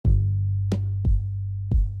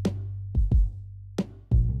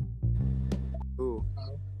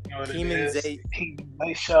You know what it Keeman is? Zay King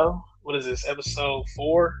Night Show. What is this? Episode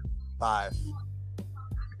 4? 5.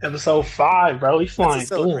 Episode 5, bro. We That's a flying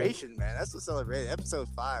through 'em. celebration, man. That's a celebration. Episode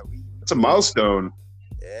 5. We It's a milestone.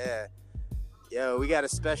 Yeah. Yo, we got a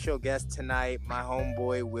special guest tonight. My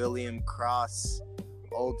homeboy William Cross,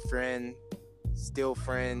 old friend, still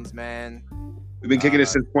friends, man. We've been kicking it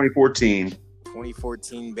since 2014.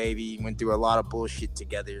 2014, baby. Went through a lot of bullshit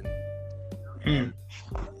together.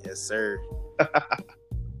 Yes, sir.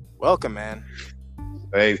 Welcome, man.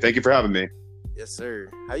 Hey, thank you for having me. Yes,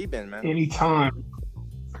 sir. How you been, man? Anytime.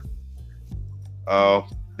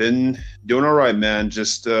 Been doing all right, man.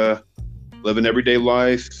 Just living everyday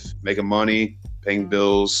life, making money, paying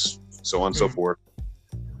bills, so on and so forth.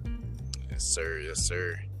 Yes, sir. Yes,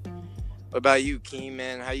 sir. What about you, Keem,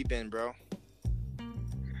 man? How you been, bro?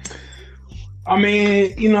 I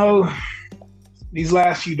mean, you know, these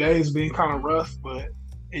last few days been kind of rough, but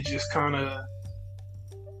it just kind of,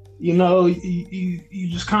 you know, you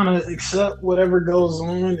just kind of accept whatever goes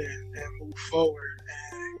on and move forward.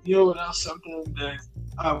 And you know what else? Something that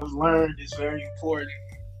I've learned is very important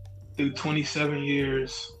through 27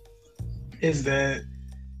 years is that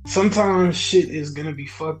sometimes shit is gonna be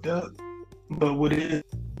fucked up, but what is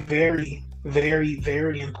very, very,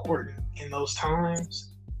 very important in those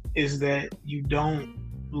times is that you don't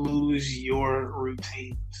lose your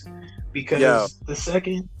routines, because the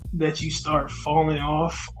second that you start falling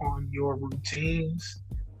off on your routines,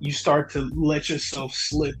 you start to let yourself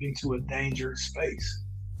slip into a dangerous space.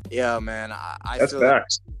 Yeah, man. I That's feel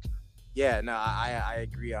facts. Yeah, no, I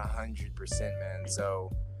agree 100%, man.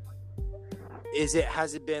 So,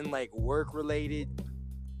 has it been like work related?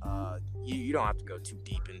 You don't have to go too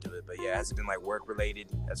deep into it, but yeah, has it been like work related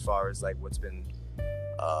as far as like what's been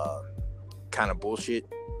kind of bullshit?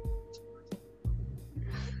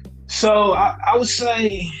 So I would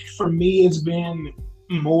say for me, it's been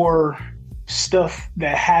more stuff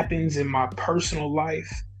that happens in my personal life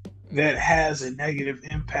that has a negative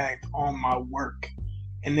impact on my work.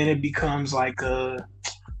 And then it becomes like a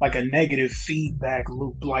negative feedback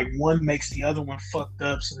loop. Like one makes the other one fucked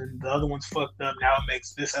up, so then the other one's fucked up. Now it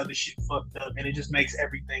makes this other shit fucked up, and it just makes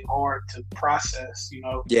everything hard to process, you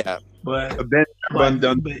know. Yeah. But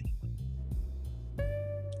Done.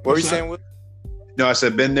 What were you saying? No, I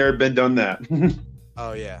said been there, been done that.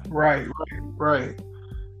 Oh yeah. Right. But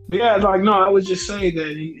yeah, like no, I would just say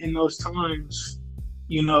that in those times,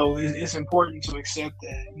 you know, it's important to accept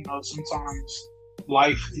that, you know, sometimes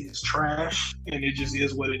life is trash and it just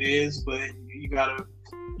is what it is, but you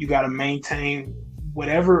gotta maintain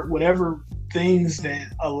whatever things that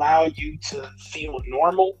allow you to feel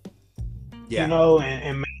normal, you know,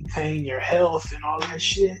 and maintain your health and all that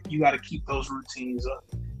shit. You gotta keep those routines up.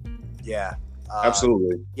 Yeah.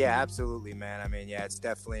 Absolutely. Yeah, absolutely, man. I mean, yeah, it's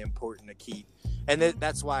definitely important to keep, and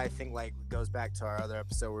that's why I think like it goes back to our other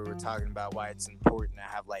episode where we were talking about why it's important to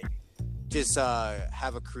have like just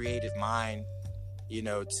have a creative mind, you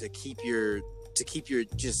know, to keep your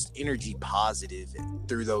just energy positive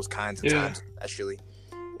through those kinds of times, especially.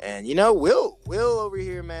 And you know, Will over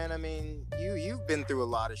here, man. I mean, you've been through a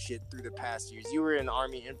lot of shit through the past years. You were in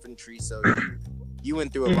Army infantry, so you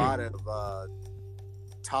went through a lot of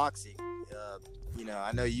toxic. You know,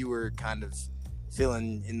 I know you were kind of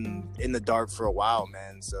feeling in the dark for a while,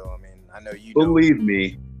 man. So I mean, I know you Believe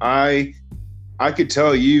me, I could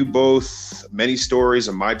tell you both many stories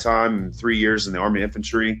of my time in 3 years in the Army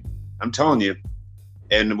infantry. I'm telling you.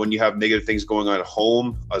 And when you have negative things going on at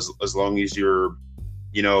home, as long as you're,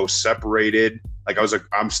 you know, separated, like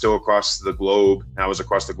I'm still across the globe, and I was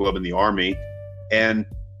across the globe in the Army. And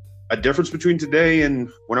a difference between today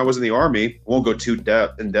and when I was in the Army, I won't go too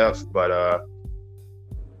in depth, but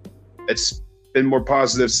it's been more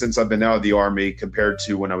positive since I've been out of the Army compared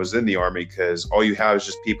to when I was in the Army, because all you have is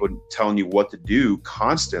just people telling you what to do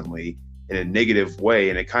constantly in a negative way,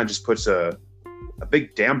 and it kind of just puts a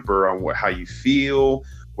big damper on how you feel,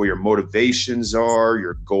 where your motivations are,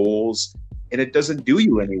 your goals, and it doesn't do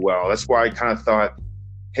you any well. That's why I kind of thought,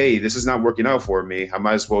 hey, this is not working out for me. I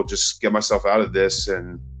might as well just get myself out of this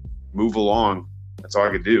and move along. That's all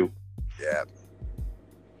I could do.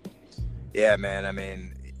 Yeah, man. I mean,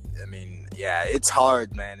 yeah, it's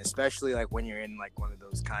hard, man, especially like when you're in like one of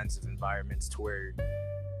those kinds of environments to where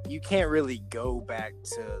you can't really go back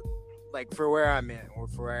to like for where I'm in or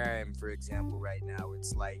for where I am, for example, right now.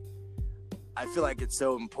 It's like I feel like it's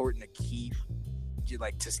so important to keep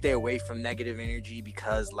to stay away from negative energy,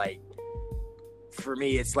 because like for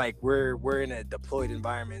me it's like we're in a deployed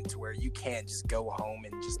environment to where you can't just go home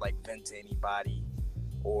and just like vent to anybody,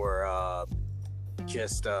 or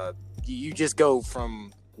you just go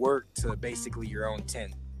from work to basically your own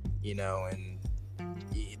tent, you know, and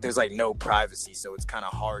there's like no privacy, so it's kind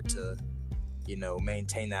of hard to, you know,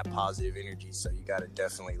 maintain that positive energy. So you got to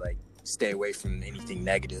definitely like stay away from anything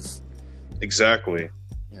negative. Exactly.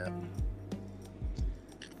 Yeah.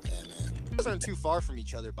 Yeah, man. You guys aren't too far from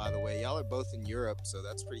each other, by the way. Y'all are both in Europe, so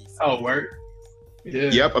that's pretty fun. Oh, word. Yeah.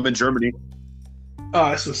 Yep, I'm in Germany. Oh,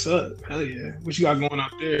 that's what's up. Hell yeah. What you got going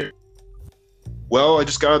out there? Well, I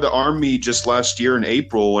just got out of the Army just last year in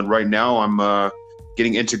April, and right now I'm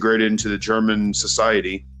getting integrated into the German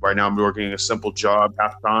society. Right now I'm working a simple job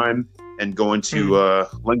half-time and going to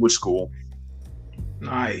language school.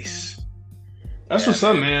 Nice. That's what's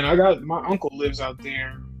up, man. I got my uncle lives out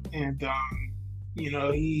there, and you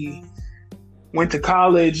know, he went to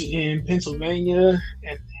college in Pennsylvania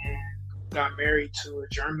and then got married to a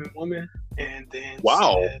German woman, and then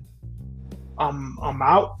said, I'm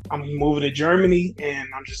out. I'm moving to Germany, and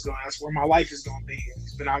that's where my life is gonna be.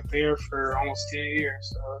 He's been out there for almost 10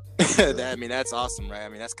 years. So. I mean, that's awesome, right? I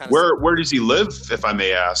mean, that's kind of where does he live, if I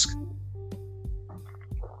may ask?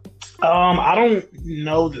 I don't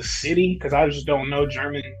know the city because I just don't know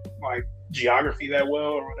German like geography that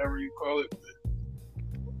well, or whatever you call it.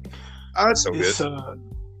 But That's so good.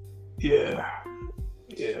 Yeah.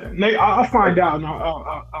 I'll find out, and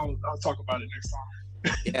I'll talk about it next time.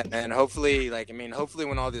 Yeah, man. Hopefully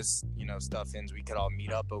when all this, you know, stuff ends, we could all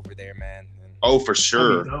meet up over there, man. And, oh, for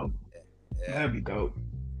sure. That'd be dope.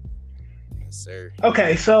 Yes, sir.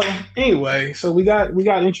 Okay, so anyway, so we got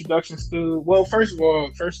introductions to. Well, first of all,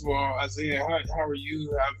 Isaiah, how are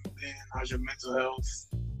you? How have you been? How's your mental health?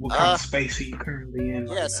 What kind of space are you currently in?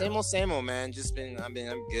 Yeah, same old, man. I'm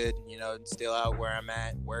good. You know, still out where I'm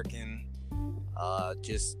at, working.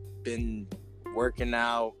 Just been working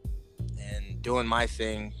out and doing my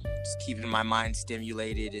thing, just keeping my mind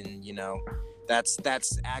stimulated, and you know, that's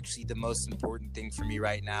actually the most important thing for me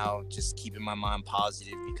right now. Just keeping my mind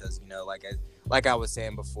positive, because you know, like I was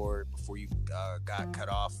saying before you got cut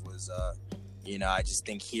off, was you know, I just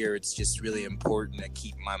think here it's just really important to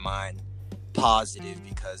keep my mind positive,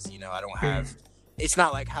 because you know, I don't have. It's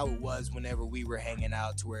not like how it was whenever we were hanging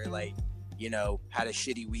out, to where like, you know, had a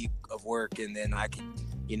shitty week of work and then I could,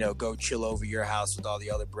 you know, go chill over your house with all the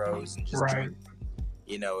other bros and just,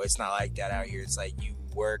 you know, it's not like that out here. It's like you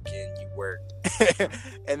work and you work,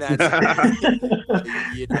 and that's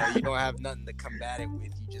you know, you don't have nothing to combat it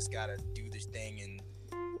with. You just gotta do this thing, and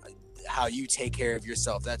how you take care of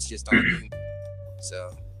yourself, that's just on you.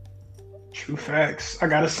 So, true facts. I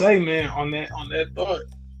gotta say, man, on that thought,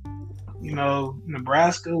 you know,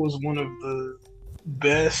 Nebraska was one of the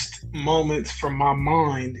best moments from my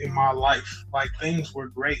mind in my life. Like, things were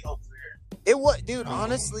great up there. It was, dude.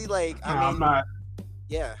 Honestly, like, I mean,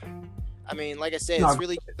 yeah. I mean, like I said, it's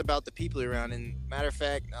really just about the people around. And matter of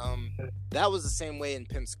fact, that was the same way in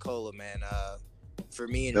Pensacola, man. For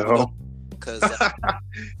me and because,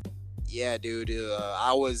 yeah, dude,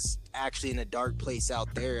 I was actually in a dark place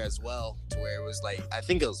out there as well, to where it was like, I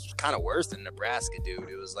think it was kind of worse than Nebraska, dude.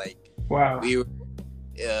 It was like, wow. We were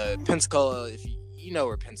Pensacola. If you know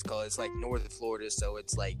where Pensacola is, like northern Florida, so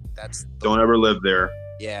it's like don't ever live there.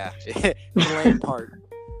 Yeah, Lane Park.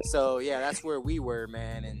 So yeah, that's where we were,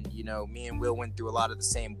 man. And you know, me and Will went through a lot of the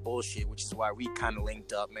same bullshit, which is why we kind of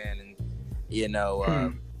linked up, man. And you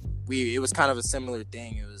know, it was kind of a similar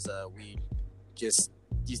thing. It was we just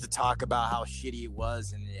used to talk about how shitty it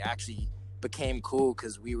was, and it actually became cool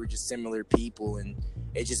because we were just similar people, and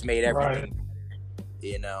it just made everything better,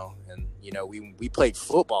 you know. And you know, we played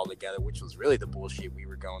football together, which was really the bullshit we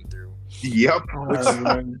were going through. Yep.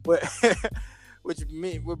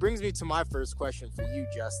 What brings me to my first question for you,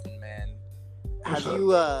 Justin, man. Have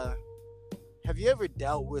you ever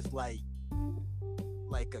dealt with like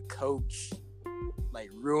a coach like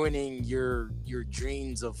ruining your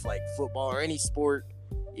dreams of like football or any sport?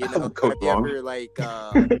 You know, have you ever like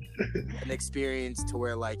an experience to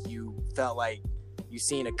where like you felt like you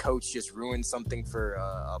seen a coach just ruin something for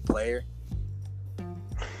a player?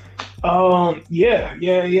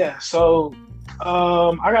 Yeah. So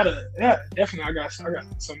I got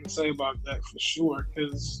something to say about that for sure.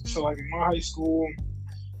 Cause so like in my high school,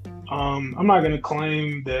 I'm not gonna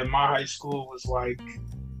claim that my high school was like,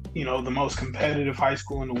 you know, the most competitive high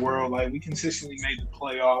school in the world. Like, we consistently made the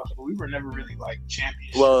playoffs, but we were never really like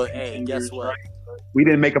championship. Well, hey, guess what? Right? We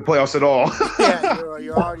didn't make the playoffs at all. Yeah,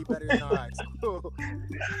 you're already better than our high school.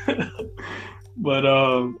 But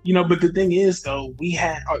you know, but the thing is, though, we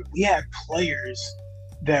had players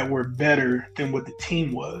that were better than what the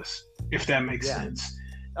team was, if that makes sense.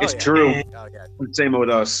 It's true. Same with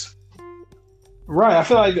us. Right. I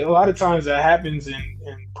feel like a lot of times that happens in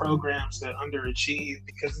programs that underachieve,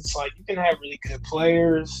 because it's like you can have really good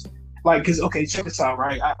players like, because, okay, check this out,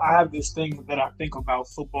 right? I have this thing that I think about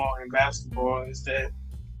football and basketball is that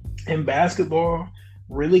in basketball,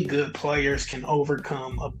 really good players can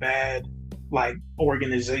overcome a bad, like,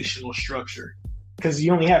 organizational structure because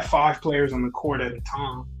you only have 5 players on the court at a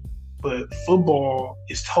time. But football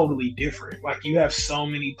is totally different. Like, you have so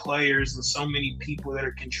many players and so many people that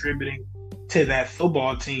are contributing to that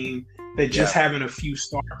football team that just having a few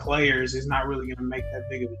star players is not really going to make that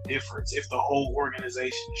big of a difference if the whole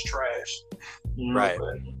organization is trash. You know? Right.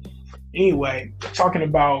 But anyway, talking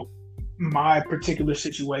about my particular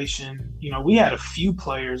situation, you know, we had a few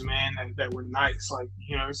players, man, that were nice. Like,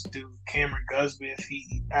 you know, this dude, Cameron Gusbith,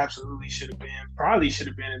 he absolutely probably should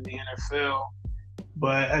have been in the NFL.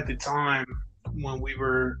 But at the time when we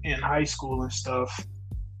were in high school and stuff,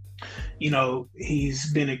 you know,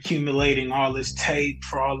 he's been accumulating all this tape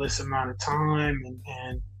for all this amount of time,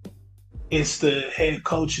 and it's the head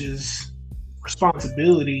coach's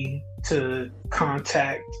responsibility to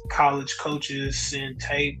contact college coaches, send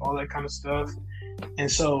tape, all that kind of stuff. And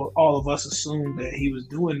so all of us assumed that he was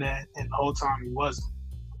doing that, and the whole time he wasn't.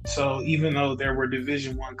 So even though there were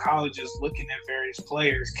Division I colleges looking at various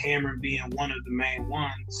players, Cameron being one of the main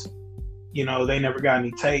ones, you know, they never got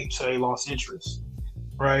any tape, so they lost interest.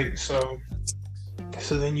 Right, so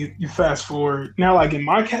then you fast forward. Now, like in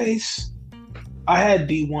my case, I had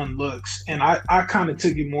D1 looks, and I kind of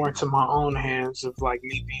took it more into my own hands of like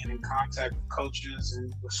me being in contact with coaches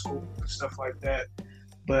and with school and stuff like that.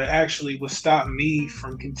 But actually what stopped me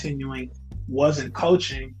from continuing wasn't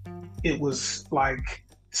coaching. It was like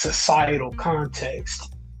societal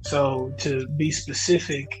context. So to be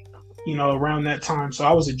specific, you know, around that time, so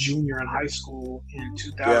I was a junior in high school in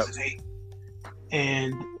 2008. Yep.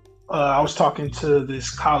 And I was talking to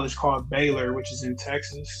this college called Baylor, which is in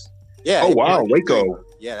Texas. Yeah. Oh wow, Waco.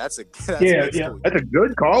 Yeah, that's a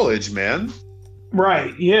good college, man.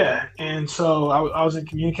 Right. Yeah. And so I was in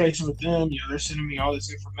communication with them. You know, they're sending me all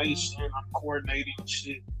this information. I'm coordinating and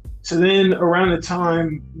shit. So then around the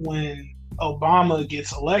time when Obama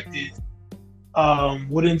gets elected,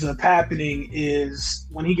 what ends up happening is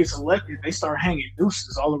when he gets elected, they start hanging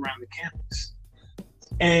nooses all around the campus.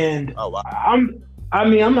 And I'm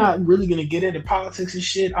not really gonna get into politics and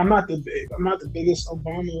shit. I'm not the biggest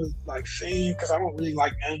Obama like fan because I don't really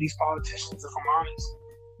like none of these politicians, if I'm honest.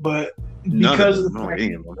 But because of the fact that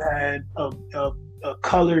you had a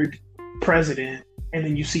colored president, and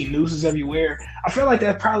then you see nooses everywhere, I feel like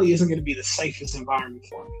that probably isn't gonna be the safest environment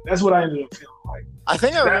for me. That's what I ended up feeling like. I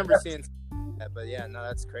think I remember seeing that, but yeah, no,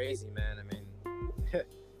 that's crazy, man. I mean,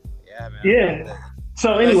 yeah, man. Yeah.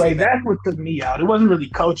 So anyway, that's what took me out. It wasn't really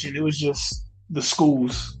coaching. It was just the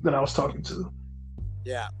schools that I was talking to.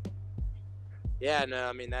 Yeah. Yeah, no,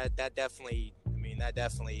 I mean, that definitely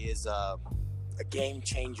is a game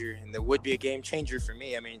changer, and that would be a game changer for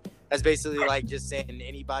me. I mean, that's basically like just saying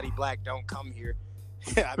anybody black don't come here.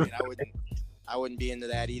 I mean, I wouldn't be into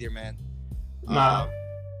that either, man. Nah.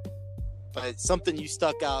 But something that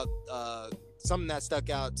stuck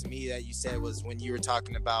out to me that you said was when you were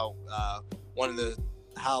talking about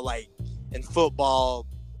how like in football,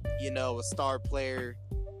 you know, a star player,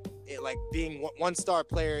 being one star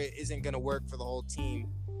player isn't going to work for the whole team.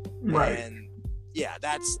 Right. And yeah,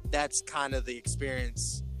 that's kind of the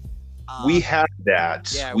experience. We had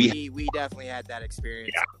that. Yeah, we definitely had that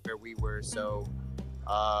experience where we were. So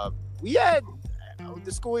we had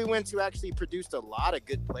the school we went to actually produced a lot of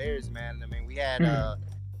good players, man. I mean, we had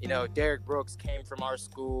you know, Derek Brooks came from our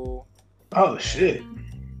school. Oh shit.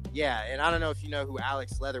 Yeah, and I don't know if you know who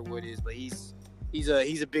Alex Leatherwood is, but he's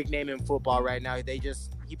a big name in football right now.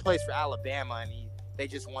 He plays for Alabama, and they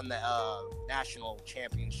just won the national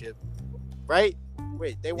championship, right?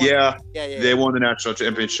 Wait, they won. Yeah, they won the national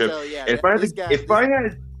championship. So, yeah,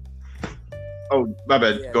 oh, my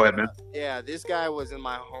bad. Yeah, go ahead, man. Yeah, this guy was in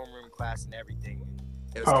my homeroom class and everything.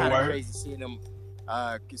 It was kind of crazy seeing him.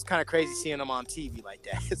 It's kind of crazy seeing him on TV like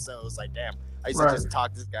that. So it was like, damn, I used to just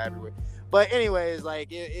talk to this guy everywhere. But anyways,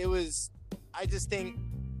 like it was. I just think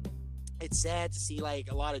it's sad to see like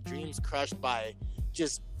a lot of dreams crushed by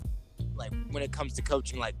just like when it comes to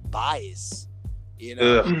coaching, like bias, you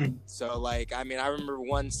know. Ugh. So like, I mean, I remember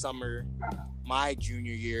one summer, my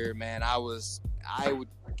junior year, man, I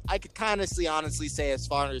could kind of honestly say as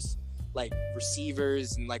far as like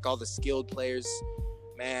receivers and like all the skilled players,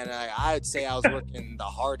 man, I would say I was working the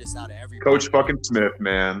hardest out of everybody. Coach fucking Smith,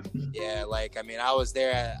 man. Yeah, like I mean, I was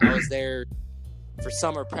there for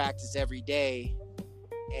summer practice every day,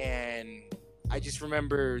 and I just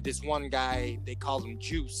remember this one guy, they called him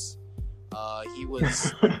Juice. He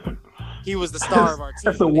was the star of our team.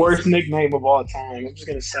 That's the worst nickname of all time. I'm just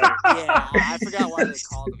gonna say. Yeah, I forgot why they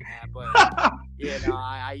called him that, but yeah, no,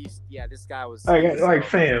 I this guy was like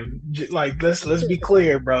fam, like let's be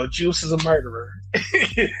clear, bro. Juice is a murderer.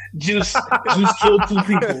 Juice killed 2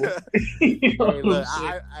 people. Hey, look,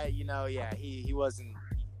 he wasn't.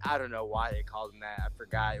 I don't know why they called him that. I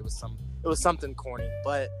forgot. It was something corny,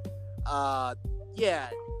 but I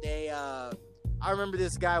remember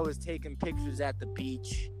this guy was taking pictures at the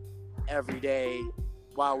beach every day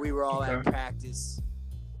while we were all at practice,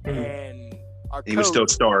 and he was still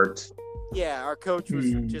starved. Yeah, our coach was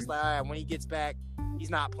just like, all right, when he gets back, he's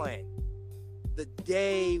not playing. The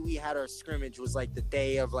day we had our scrimmage was like the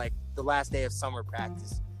day of like the last day of summer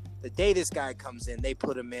practice. The day this guy comes in, they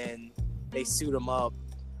put him in, they suit him up.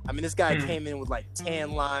 I mean, this guy came in with like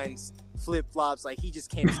tan lines, flip flops, like he just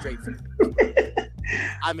came straight from.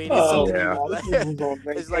 I mean,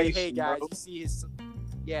 it's like, hey guys,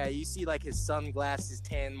 you see like his sunglasses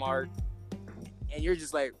tan mark, and you're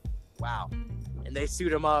just like, wow. And they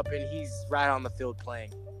suit him up, and he's right on the field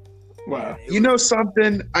playing. Wow. You know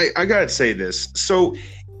something? I got to say this. So,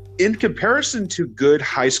 in comparison to good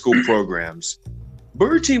high school programs,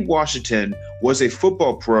 Booker T. Washington was a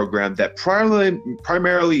football program that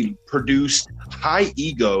primarily produced high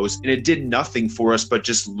egos, and it did nothing for us but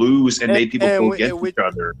just lose and made people go against each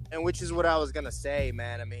other. And which is what I was going to say,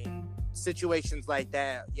 man. I mean, situations like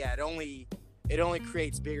that, it only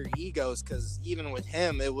creates bigger egos, because even with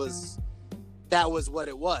him, that was what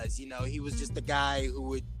it was. You know, he was just the guy who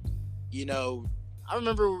would, you know, I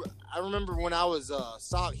remember when I was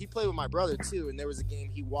he played with my brother too, and there was a game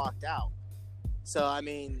he walked out. So I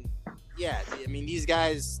mean, these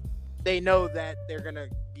guys, they know that they're gonna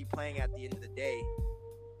be playing at the end of the day,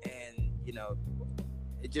 and you know,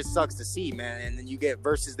 it just sucks to see, man. And then you get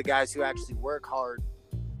versus the guys who actually work hard,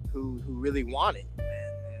 who really want it,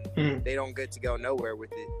 man, and they don't get to go nowhere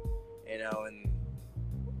with it, you know. And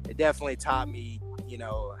it definitely taught me, you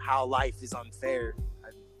know, how life is unfair.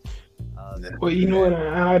 Well, you know what,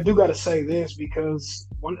 and I do got to say this, because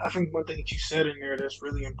I think one thing that you said in there that's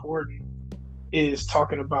really important is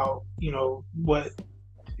talking about, you know, what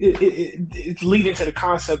it's leading to the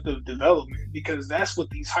concept of development, because that's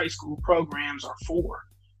what these high school programs are for.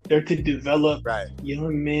 They're to develop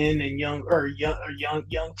young men and young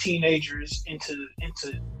teenagers into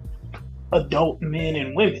adult men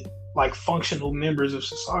and women, like functional members of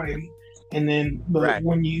society. And then, but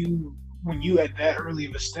when you at that early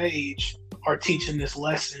of a stage are teaching this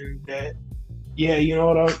lesson that,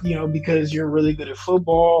 because you're really good at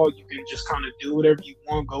football, you can just kind of do whatever you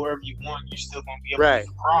want, go wherever you want, you're still going to be able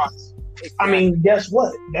to cross. Exactly. I mean, guess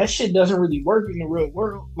what? That shit doesn't really work in the real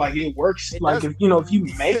world. Like, it works. If you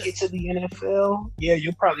make it to the NFL,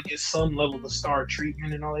 you'll probably get some level of star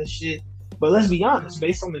treatment and all that shit. But let's be honest,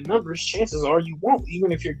 based on the numbers, chances are you won't.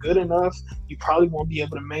 Even if you're good enough, you probably won't be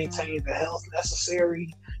able to maintain the health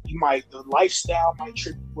necessary. The lifestyle might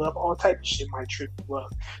trip you up, all type of shit might trip you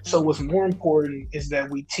up. So what's more important is that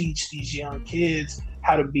we teach these young kids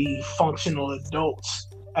how to be functional adults,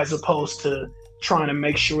 as opposed to trying to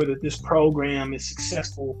make sure that this program is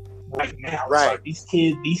successful right now. Right. It's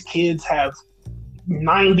like these kids have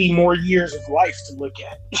 90 more years of life to look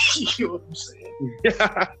at. You know what I'm saying?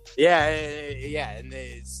 Yeah, and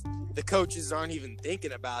the coaches aren't even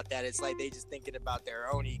thinking about that. It's like they just thinking about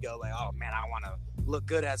their own ego, like, oh man, I want to look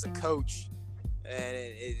good as a coach. And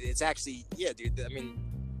it's actually, dude, I mean,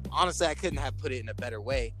 honestly, I couldn't have put it in a better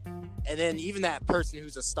way. And then even that person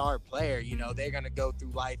who's a star player, you know, they're going to go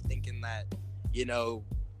through life thinking that, you know,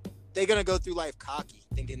 they're going to go through life cocky,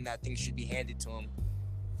 thinking that things should be handed to them.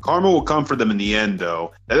 Karma will come for them in the end,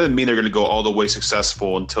 though. That doesn't mean they're going to go all the way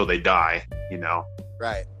successful until they die, you know?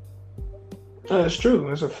 Right. That's true.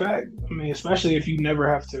 That's a fact. I mean, especially if you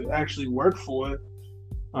never have to actually work for it.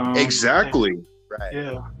 Exactly. Right.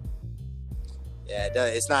 Yeah. Yeah,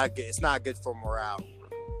 it's not good. It's not good for morale.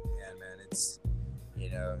 Yeah, man. It's, you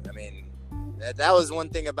know, I mean, that was one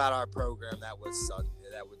thing about our program that would suck.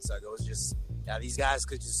 It was just, these guys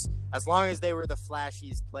could just, as long as they were the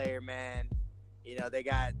flashiest player, man, you know, they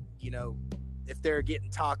got, you know, if they're getting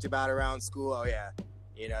talked about around school, oh yeah,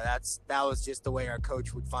 you know, that was just the way our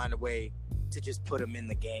coach would find a way to just put them in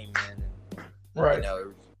the game, man. And, right. You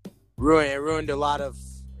know, ruined a lot of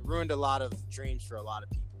dreams for a lot of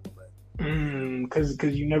people. But because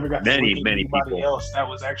you never got many anybody people else that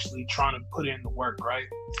was actually trying to put in the work, right?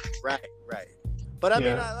 Right. But I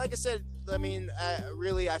mean, like I said, I mean,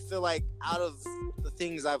 I feel like out of the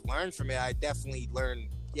things I've learned from it, I definitely learned,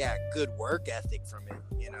 good work ethic from it,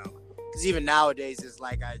 you know, because even nowadays it's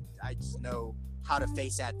like I just know how to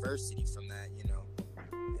face adversity from that, you know,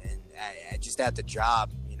 and I just at the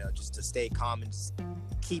job, you know, just to stay calm and just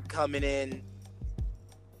keep coming in.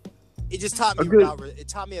 It just taught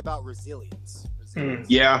me about resilience.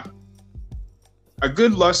 Yeah. A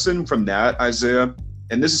good lesson from that, Isaiah,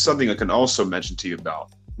 and this is something I can also mention to you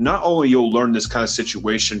about. Not only you'll learn this kind of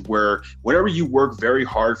situation where whenever you work very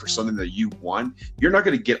hard for something that you want, you're not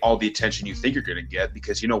going to get all the attention you think you're going to get,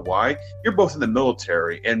 because you know why? You're both in the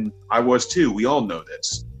military, and I was too. We all know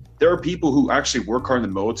this. There are people who actually work hard in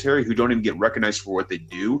the military who don't even get recognized for what they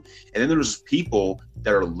do. And then there's people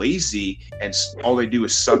that are lazy and all they do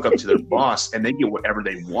is suck up to their boss and they get whatever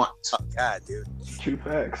they want. Oh, God, dude. True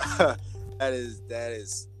facts. That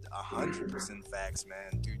is 100% facts,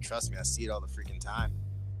 man. Dude, trust me, I see it all the freaking time.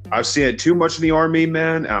 I've seen it too much in the Army,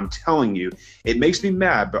 man. And I'm telling you, it makes me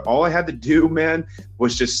mad. But all I had to do, man,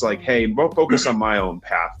 was just like, hey, focus on my own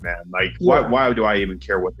path, man. Like, why do I even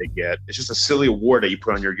care what they get? It's just a silly award that you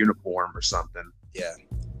put on your uniform or something. Yeah.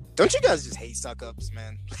 Don't you guys just hate suck-ups,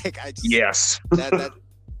 man? Like, Yes. Dude, that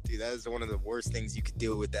is one of the worst things you could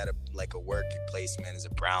deal with at a workplace, man, is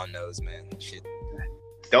a brown nose, man. Shit.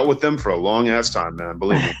 Dealt with them for a long ass time, man.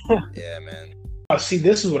 Believe me. Yeah, man. See,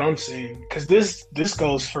 this is what I'm saying, because this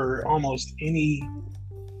goes for almost any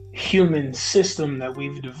human system that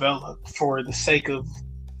we've developed for the sake of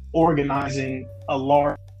organizing a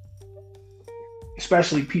large,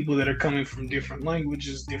 especially people that are coming from different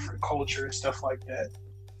languages, different cultures, stuff like that.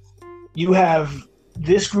 You have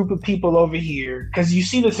this group of people over here, because you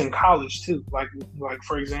see this in college too. Like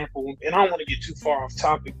for example, and I don't want to get too far off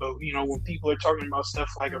topic, but you know, when people are talking about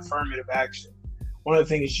stuff like affirmative action, one of the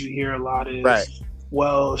things you hear a lot is, right,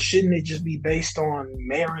 well, shouldn't it just be based on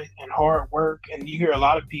merit and hard work? And you hear a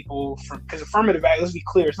lot of people because affirmative action, let's be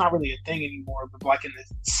clear, it's not really a thing anymore, but like in the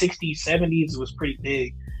 60s, 70s, it was pretty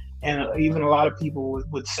big. And even a lot of people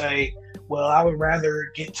would say, well, I would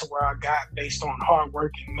rather get to where I got based on hard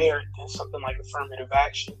work and merit than something like affirmative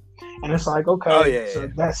action. And it's like, okay, so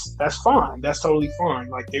that's fine. That's totally fine.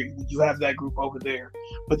 Like you have that group over there.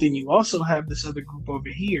 But then you also have this other group over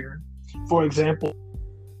here, for example,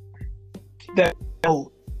 that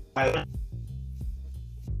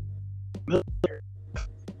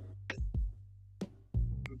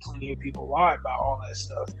plenty of people lie about all that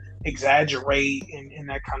stuff, exaggerate and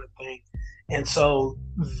that kind of thing. And so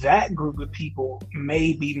that group of people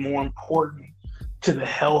may be more important to the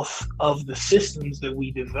health of the systems that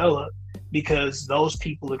we develop, because those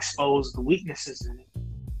people expose the weaknesses in it.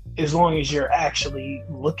 As long as you're actually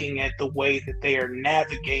looking at the way that they are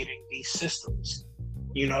navigating these systems,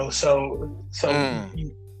 you know, so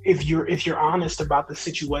if you're honest about the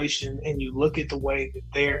situation and you look at the way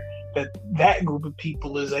that that group of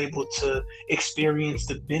people is able to experience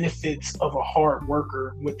the benefits of a hard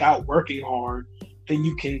worker without working hard, then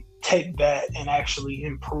you can take that and actually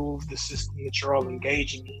improve the system that you're all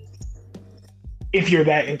engaging in. If you're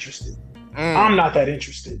that interested. I'm not that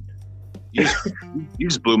interested. You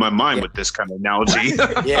just blew my mind with this kind of analogy.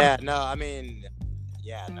 I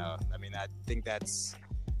think that's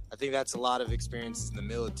a lot of experiences in the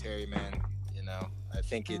military, man. You know, I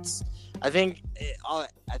think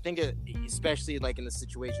especially like in the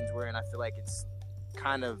situations we're in, I feel like it's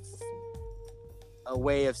kind of a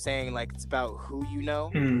way of saying like it's about who you know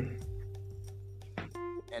and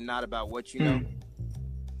not about what you know.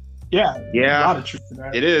 Yeah. A lot of truth to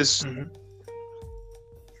that. It is.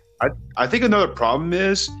 I think another problem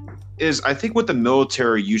is I think what the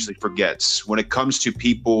military usually forgets when it comes to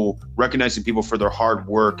people recognizing people for their hard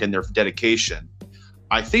work and their dedication.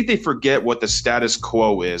 I think they forget what the status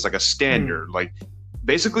quo is, like a standard. Like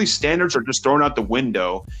basically standards are just thrown out the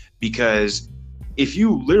window, because if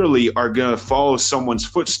you literally are going to follow someone's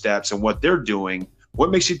footsteps and what they're doing,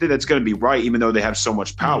 what makes you think that's going to be right, even though they have so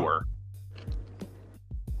much power?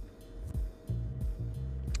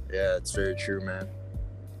 Yeah, it's very true, man.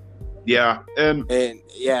 Yeah, and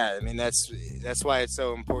yeah, I mean that's why it's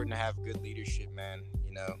so important to have good leadership, man.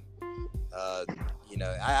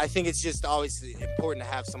 I think it's just always important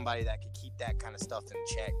to have somebody that can keep that kind of stuff in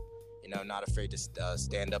check. Not afraid to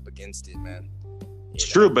stand up against it, man. It's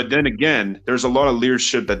true, but then again, there's a lot of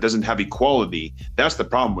leadership that doesn't have equality. That's the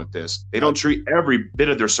problem with this. They don't treat every bit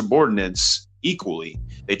of their subordinates equally.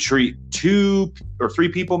 They treat 2 or 3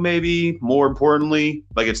 people, maybe more importantly,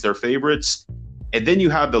 like it's their favorites. And then you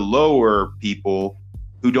have the lower people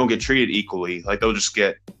who don't get treated equally. Like they'll just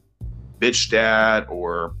get bitched at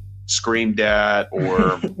or screamed at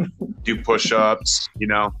or do push-ups,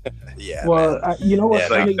 Yeah. Well, you know what's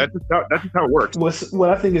funny? That's just how it works. What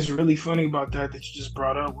I think is really funny about that you just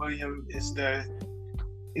brought up, William, is that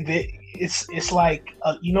it's like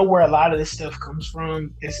where a lot of this stuff comes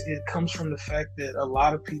from. It comes from the fact that a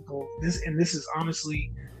lot of people this is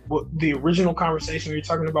honestly what the original conversation we were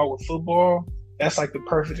talking about with football. That's like the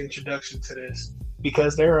perfect introduction to this,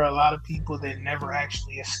 because there are a lot of people that never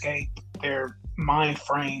actually escape their mind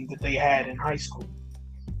frame that they had in high school.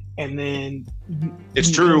 And then It's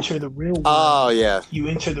you true. enter the real world. Oh yeah. You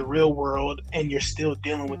enter the real world and you're still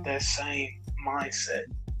dealing with that same mindset.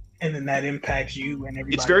 And then that impacts you and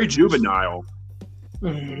everybody. It's very else. juvenile.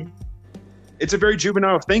 Mm-hmm. It's a very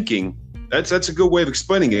juvenile thinking. That's a good way of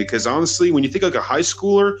explaining it, because honestly, when you think like a high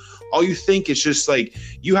schooler, all you think is just like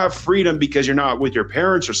you have freedom because you're not with your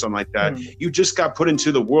parents or something like that. Mm-hmm. You just got put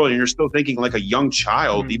into the world and you're still thinking like a young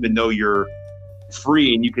child, Mm-hmm. even though you're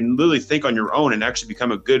free and you can literally think on your own and actually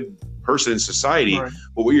become a good person in society. Right.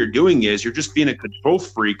 But what you're doing is you're just being a control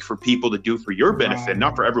freak for people to do for your benefit, Right.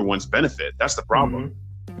 not for everyone's benefit. That's the problem.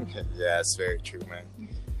 Mhm. Yeah, that's very true, man.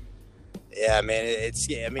 Yeah, man,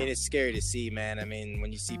 it's scary to see, man. I mean,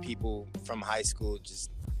 when you see people from high school, just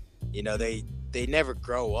they never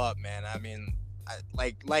grow up, man. I mean,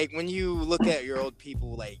 like when you look at your old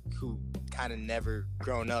people, like who kind of never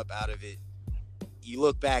grown up out of it, you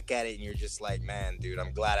look back at it and you're just like, man, dude,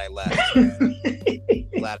 I'm glad I left. Man.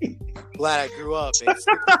 glad I grew up.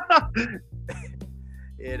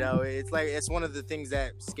 It's like it's one of the things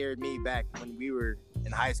that scared me back when we were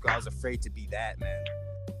in high school. I was afraid to be that man.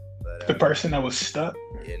 But The person that was stuck.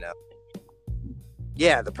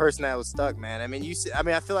 Yeah, the person that was stuck, man. I mean,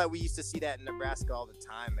 I feel like we used to see that in Nebraska all the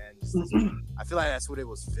time, man. I feel like that's what it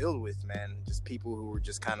was filled with, man. Just people who were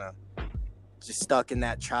just kind of just stuck in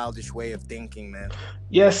that childish way of thinking, man.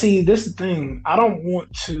 Yeah, see, this is the thing. I don't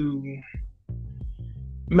want to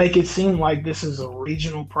make it seem like this is a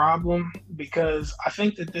regional problem, because I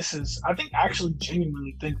actually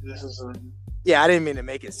genuinely think this is a... Yeah, I didn't mean to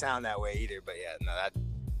make it sound that way either, but yeah, no,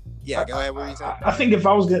 go ahead. What were you saying? I think if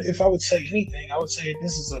I would say anything, I would say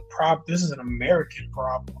this is an American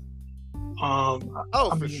problem.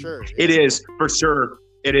 For sure. It is, for sure.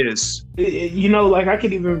 It is. Like I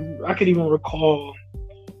could even recall,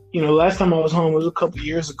 last time I was home was a couple of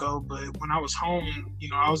years ago, but when I was home,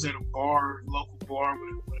 I was at a local bar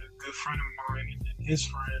with a good friend of mine and his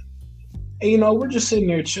friend. And, we're just sitting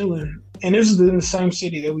there chilling. And this is in the same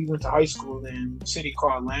city that we went to high school in, a city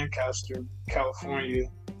called Lancaster, California.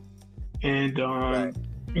 And, right.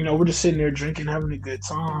 We're just sitting there drinking, having a good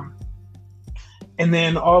time. And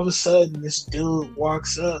then all of a sudden, this dude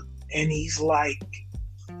walks up and he's like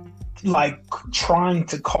trying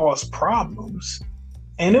to cause problems.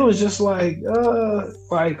 And it was just like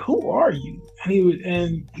who are you?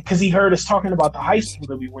 And because he heard us talking about the high school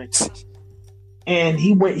that we went to. And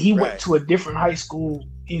he went to a different high school,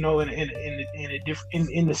 in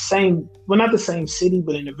the same, well, not the same city,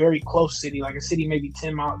 but in a very close city, like a city maybe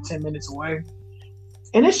 10 minutes away.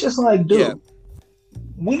 And it's just like, dude,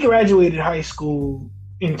 we graduated high school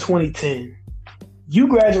in 2010. You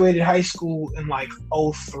graduated high school in like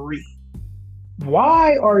 2003.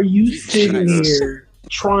 Why are you sitting here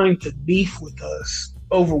trying to beef with us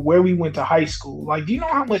over where we went to high school? Like, do you know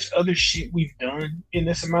how much other shit we've done in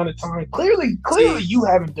this amount of time? Clearly you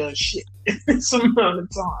haven't done shit in this amount of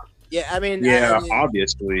time. Yeah, I mean,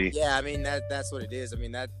 obviously. Yeah, I mean that's what it is. I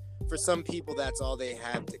mean, that for some people that's all they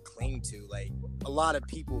have to cling to. Like a lot of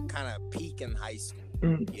people kind of peak in high school.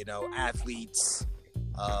 Mm. Athletes.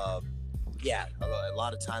 A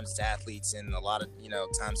lot of times it's athletes, and a lot of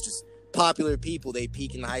times just popular people. They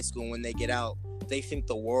peak in high school, and when they get out, they think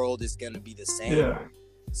the world is gonna be the same. Yeah.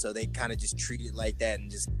 So they kind of just treat it like that and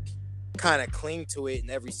just kind of cling to it in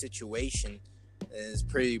every situation. And it's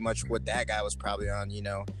pretty much what that guy was probably on,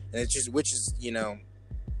 and it's just, which is,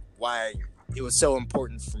 why it was so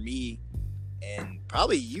important for me and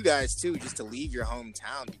probably you guys too, just to leave your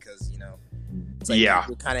hometown, because, it's like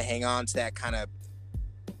people kind of hang on to that kind of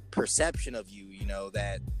perception of you,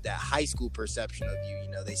 that high school perception of you,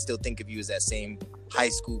 they still think of you as that same high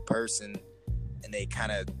school person, and they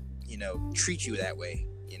kind of, treat you that way,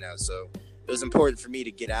 so it was important for me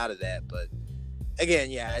to get out of that. But again,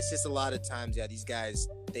 it's just a lot of times, these guys,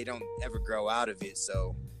 they don't ever grow out of it,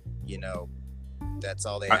 so that's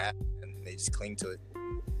all they have, and they just cling to it.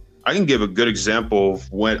 I can give a good example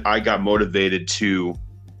of when I got motivated to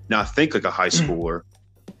not think like a high schooler.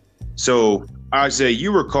 So Isaiah,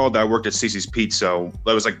 you recall that I worked at Cece's Pizza.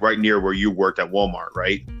 That was like right near where you worked at Walmart,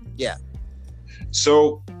 right? Yeah.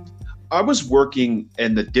 So I was working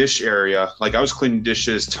in the dish area. Like I was cleaning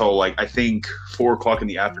dishes till like, I think 4:00 in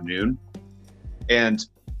the afternoon. And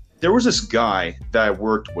there was this guy that I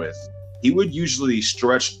worked with. He would usually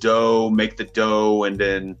stretch dough, make the dough, and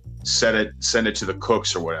then send it to the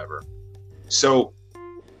cooks or whatever. So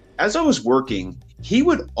as I was working, he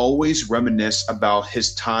would always reminisce about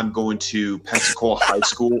his time going to Pensacola High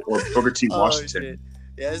School or Booker T. Washington. Shit.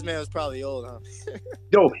 Yeah, this man was probably old, huh?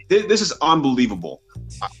 No, this is unbelievable.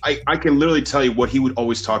 I can literally tell you what he would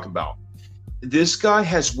always talk about. This guy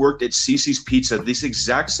has worked at Cece's Pizza, this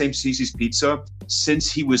exact same Cece's Pizza,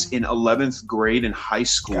 since he was in 11th grade in high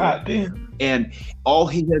school. God damn. And all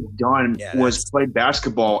he has done was play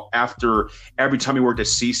basketball after every time he worked at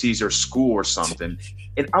Cece's or school or something.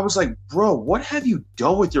 And I was like, bro, what have you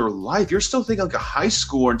done with your life? You're still thinking like a high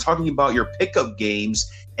schooler and talking about your pickup games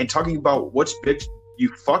and talking about which bitch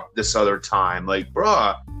you fucked this other time. Like,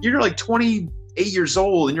 bruh, you're like 28 years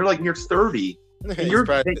old and you're like near 30. And you're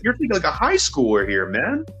thinking like a high schooler here,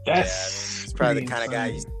 man. He's probably the kind of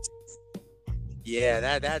guy.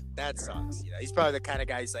 That sucks. You know, he's probably the kind of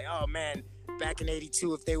guy. He's like, oh man, back in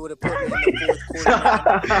 '82, if they would have put me in the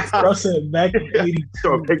fourth quarter. Bro said back in '82.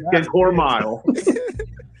 So a big quarter mile.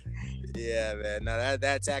 Yeah, man. No,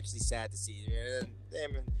 that's actually sad to see.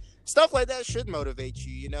 Man, stuff like that should motivate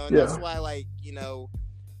you, you know, and that's why, like, you know,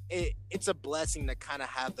 it's a blessing to kind of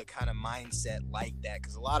have the kind of mindset like that,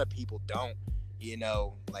 because a lot of people don't. You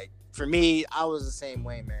know, like for me, I was the same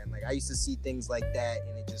way, man. Like I used to see things like that,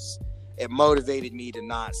 and it motivated me to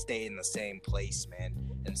not stay in the same place, man,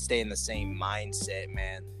 and stay in the same mindset,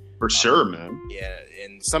 man. For sure, man. Yeah,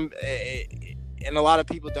 and a lot of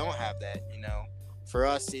people don't have that. You know, for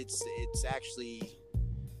us, it's actually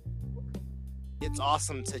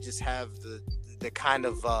awesome to just have the kind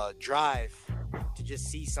of drive to just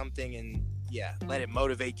see something and let it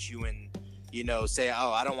motivate you and, you know, say,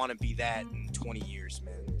 oh, I don't want to be that in 20 years,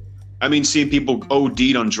 man. I mean, seeing people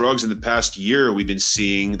OD'd on drugs in the past year, we've been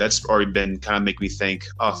seeing, that's already been kind of make me think,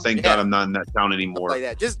 oh, thank God I'm not in that town anymore. Like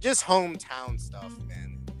that, just hometown stuff,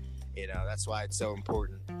 man. You know, that's why it's so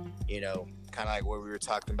important. You know, kind of like what we were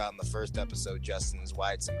talking about in the first episode, Justin, is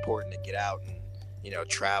why it's important to get out and, you know,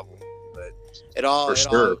 travel. But it all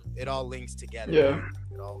links together. Yeah, man.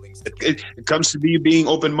 It all links together. It comes to being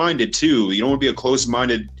open-minded too. You don't want to be a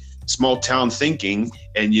closed-minded, small town thinking,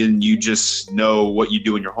 and you just know what you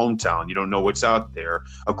do in your hometown. You don't know what's out there.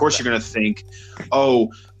 Of course, you're going to think,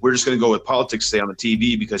 oh, we're just going to go with politics today on the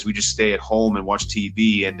TV because we just stay at home and watch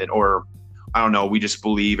TV, and then, or I don't know, we just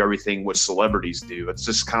believe everything what celebrities do. It's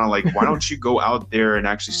just kind of like, why don't you go out there and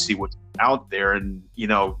actually see what's out there and, you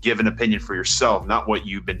know, give an opinion for yourself, not what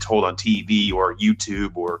you've been told on TV or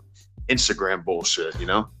YouTube or Instagram bullshit, you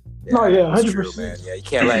know? Yeah, 100%. True, man. Yeah, you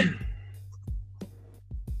can't let.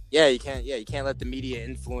 Yeah, you can't let the media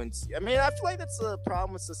influence. I mean, I feel like that's a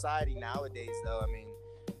problem with society nowadays, though. I mean,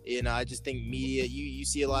 you know, I just think media. You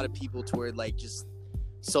see a lot of people toward like just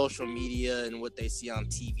social media and what they see on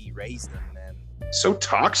TV raise them, man. So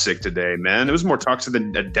toxic today, man. It was more toxic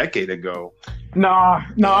than a decade ago. I'm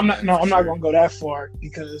not gonna go that far,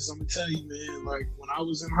 because I'm gonna tell you, man. Like when I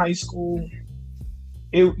was in high school,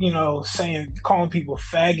 it, you know, calling people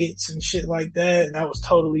faggots and shit like that was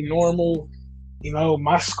totally normal. You know,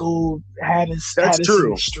 my school had us in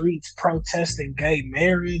the streets protesting gay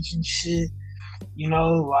marriage and shit. You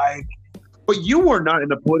know, like. But you were not in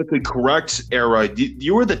the politically correct era.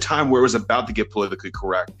 You were the time where it was about to get politically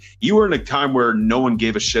correct. You were in a time where no one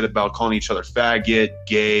gave a shit about calling each other faggot,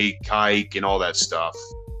 gay, kike, and all that stuff.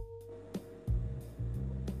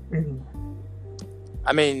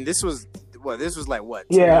 I mean, this was like what?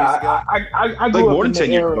 Yeah, I grew like up more than in 10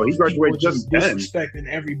 the years era ago. He of people graduated just just then. disrespecting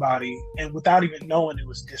everybody, and without even knowing it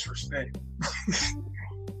was disrespect.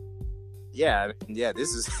 Yeah.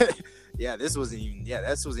 This is. This wasn't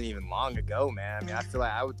even long ago, man. I mean, I feel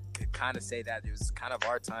like I would kind of say that it was kind of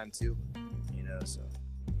our time too, you know. So.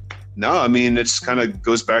 No, I mean, it's kind of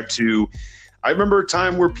goes back to. I remember a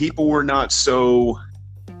time where people were not so.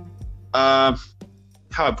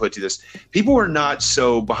 How I put to this, people were not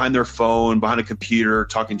so behind their phone, behind a computer,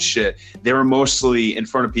 talking shit. They were mostly in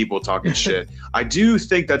front of people talking shit. I do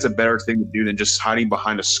think that's a better thing to do than just hiding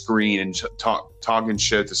behind a screen and talking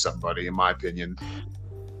shit to somebody, in my opinion.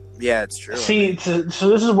 Yeah, it's true. See, so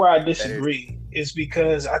this is where I disagree. Is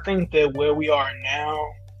because I think that where we are now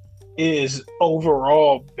is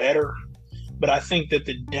overall better, but I think that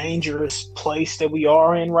the dangerous place that we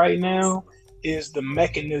are in right now is the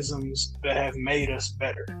mechanisms that have made us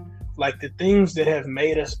better. Like the things that have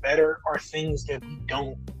made us better are things that we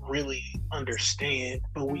don't really understand,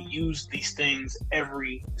 but we use these things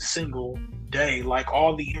every single day. Like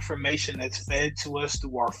all the information that's fed to us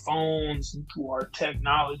through our phones, through our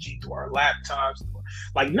technology, through our laptops.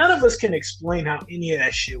 Like none of us can explain how any of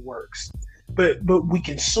that shit works, but we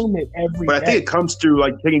consume it every day. But I think it comes through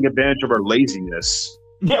like taking advantage of our laziness.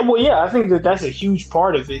 I think that's a huge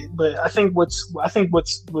part of it. But I think what's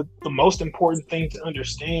the most important thing to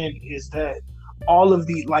understand is that all of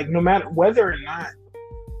the, like, no matter whether or not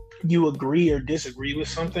you agree or disagree with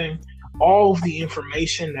something, all of the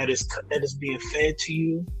information that is being fed to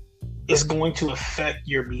you is going to affect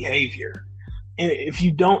your behavior. And if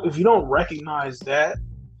you don't recognize that,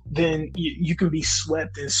 then you can be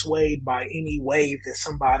swept and swayed by any wave that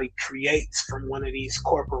somebody creates from one of these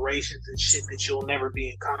corporations and shit that you'll never be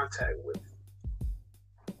in contact with.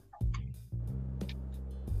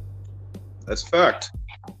 That's fact.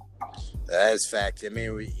 That's fact. I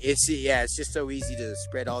mean, it's just so easy to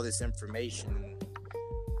spread all this information.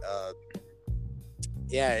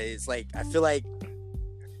 It's like I feel like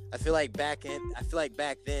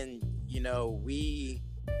back then, you know, we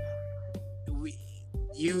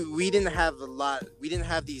didn't have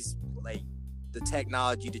these, like, the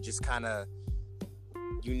technology to just kind of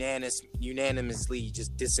unanimously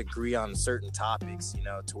just disagree on certain topics, you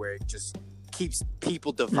know, to where it just keeps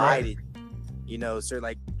people divided. Right. You know, so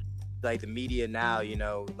like the media now, you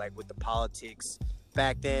know, like with the politics.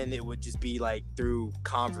 Back then, it would just be like through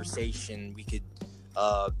conversation we could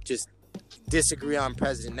just disagree on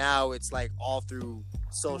president. Now it's like all through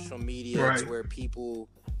social media, right, to where people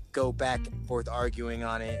go back and forth arguing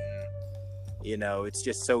on it, and, you know, it's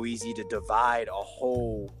just so easy to divide a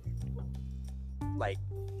whole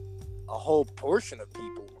portion of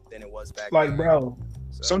people than it was back then. Bro.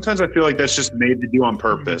 So. Sometimes I feel like that's just made to do on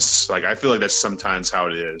purpose. Like, I feel like that's sometimes how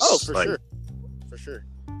it is. Oh, for sure.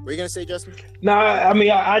 What are you gonna say, Justin? No, I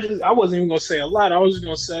mean, I wasn't even gonna say a lot. I was just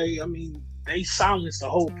gonna say, I mean, they silenced the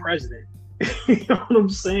whole president. You know what I'm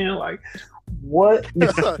saying? Like, what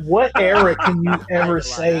era can you ever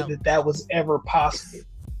say that was ever possible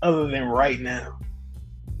other than right now?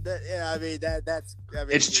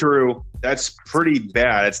 It's true. That's pretty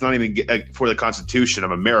bad. It's not even for the Constitution of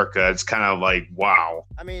America. It's kind of like, wow.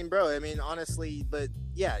 I mean, bro, honestly, but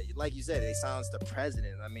yeah, like you said, they silenced the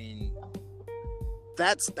president. I mean,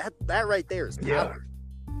 that right there is power.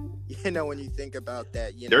 Yeah. You know, when you think about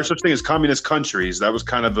that, there's such thing as communist countries. That was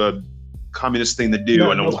kind of a communist thing to do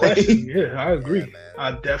in a way. Question. Yeah, I agree. Yeah,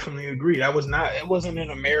 I definitely agree. It wasn't an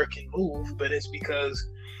American move, but it's because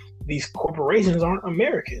these corporations aren't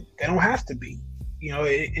American. They don't have to be. You know,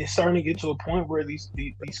 it's starting to get to a point where these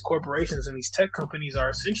corporations and these tech companies are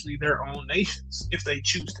essentially their own nations if they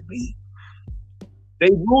choose to be. They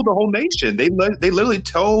rule the whole nation. They literally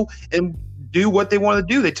tell and do what they want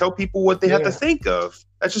to do. They tell people what they have to think of.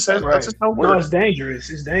 That's just how it works. No, it's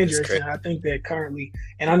dangerous. It's dangerous. And I think that currently,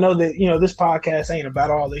 and I know that, you know, this podcast ain't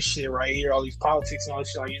about all this shit right here, all these politics and all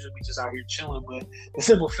this shit. I usually be just out here chilling. But the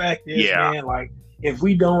simple fact is, man, like, if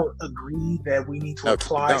we don't agree that we need to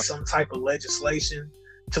apply some type of legislation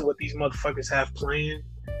to what these motherfuckers have planned,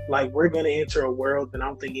 like, we're going to enter a world that I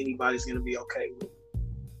don't think anybody's going to be okay with.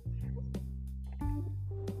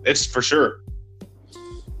 It's for sure.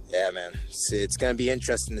 Yeah, man. It's going to be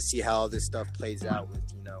interesting to see how all this stuff plays out with,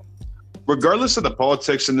 you know. Regardless of the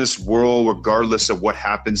politics in this world, regardless of what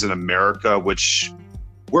happens in America,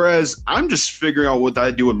 whereas I'm just figuring out what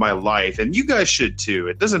I do with my life, and you guys should too.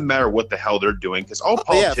 It doesn't matter what the hell they're doing, because all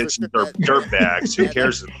politicians are dirtbags. Who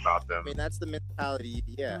cares about them? I mean, that's the mentality.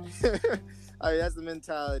 Yeah. I mean, that's the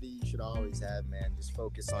mentality you should always have, man. Just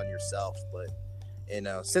focus on yourself. But, you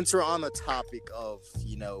know, since we're on the topic of,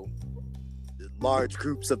 you know, large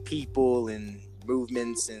groups of people and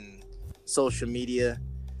movements and social media,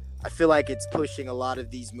 I feel like it's pushing a lot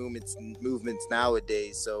of these movements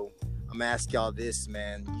nowadays. So I'm gonna ask y'all this,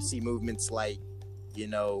 man. You see movements like, you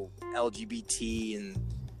know, LGBT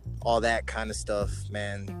and all that kind of stuff,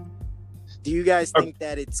 man. Do you guys think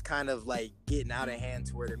that it's kind of like getting out of hand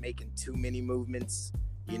to where they're making too many movements?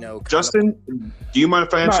 You know, Justin, do you mind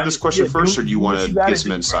if I answer this question first, or do you want to get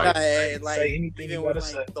some insight? Like, even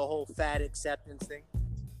with like the whole fat acceptance thing.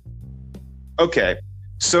 Okay,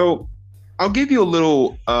 so I'll give you a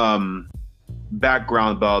little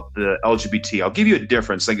background about the LGBT. I'll give you a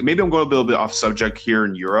difference. Like, maybe I'm going a little bit off subject here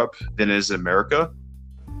in Europe than it is in America,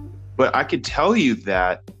 but I could tell you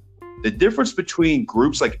that the difference between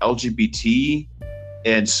groups like LGBT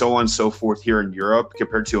and so on and so forth here in Europe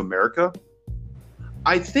compared to America,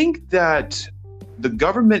 I think that the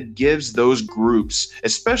government gives those groups,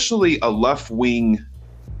 especially a left-wing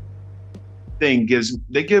thing,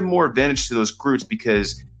 they give more advantage to those groups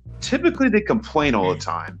because typically they complain all the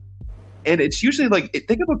time. And it's usually like,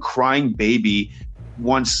 think of a crying baby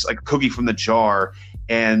wants like a cookie from the jar,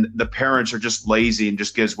 and the parents are just lazy and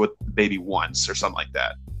just gives what the baby wants or something like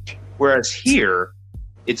that. Whereas here,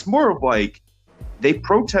 it's more of like they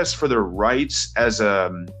protest for their rights as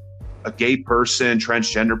a gay person,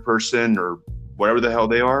 transgender person, or whatever the hell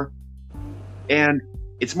they are. And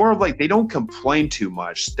it's more of like they don't complain too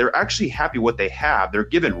much. They're actually happy what they have. They're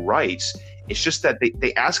given rights. It's just that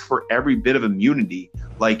they ask for every bit of immunity.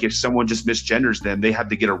 Like if someone just misgenders them, they have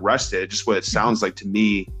to get arrested. Just what it sounds like to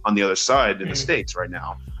me on the other side in the States right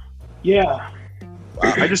now. Yeah.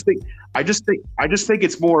 I just think I just think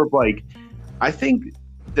it's more of like, I think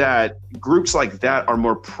that groups like that are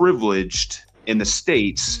more privileged in the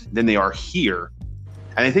States than they are here.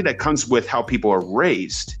 And I think that comes with how people are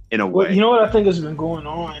raised in a way. Well, you know what I think has been going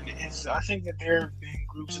on is I think that there have been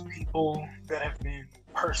groups of people that have been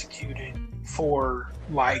persecuted for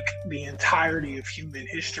like the entirety of human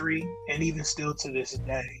history and even still to this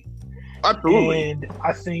day. Absolutely. And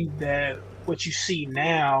I think that what you see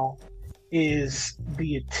now is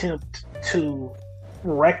the attempt to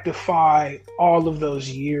rectify all of those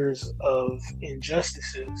years of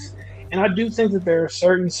injustices. And I do think that there are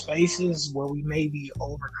certain spaces where we may be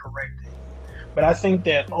overcorrecting. But I think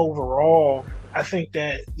that overall, I think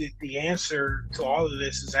that the answer to all of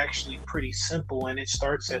this is actually pretty simple, and it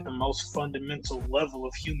starts at the most fundamental level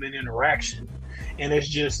of human interaction. And it's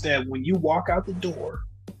just that when you walk out the door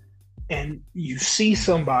and you see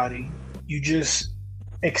somebody, you just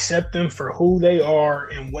accept them for who they are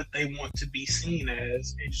and what they want to be seen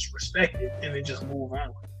as, and just respect it, and then just move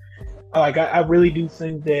on. Like I really do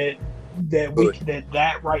think that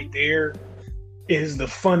right there is the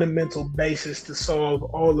fundamental basis to solve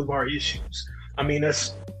all of our issues. I mean,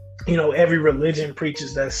 that's, every religion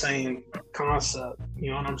preaches that same concept.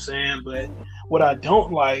 You know what I'm saying? But what I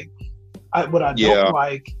don't like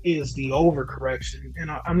is the overcorrection.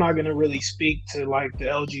 And I'm not going to really speak to like the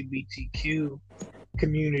LGBTQ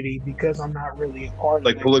community because I'm not really a part of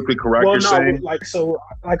like it. Politically correct. Well, you're saying?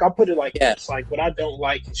 I'll put it like this. Like, what I don't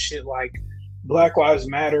like is shit like Black Lives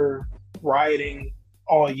Matter rioting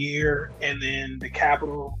all year, and then the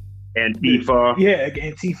Capitol. Antifa.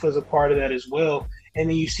 Antifa is a part of that as well. And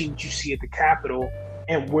then you see what you see at the Capitol,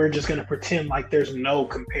 and we're just going to pretend like there's no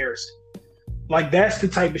comparison. Like, that's the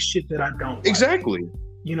type of shit that I don't like. Exactly.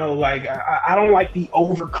 Like, I don't like the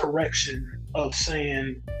overcorrection of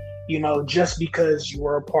saying, just because you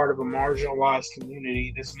are a part of a marginalized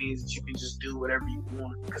community, this means that you can just do whatever you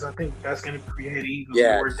want. Because I think that's going to create an even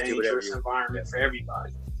more dangerous environment for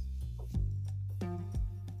everybody.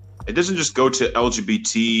 It doesn't just go to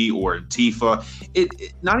LGBT or Antifa.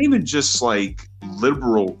 It not even just like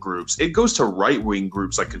liberal groups. It goes to right wing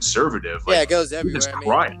groups like conservative. Like, it goes everywhere. Jesus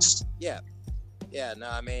Christ.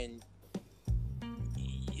 I mean,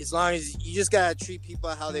 as long as you just gotta treat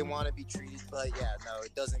people how they want to be treated. But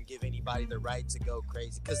it doesn't give anybody the right to go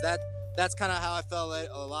crazy, because that's kind of how I felt. Like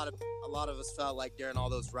a lot of us felt like during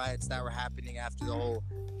all those riots that were happening after the whole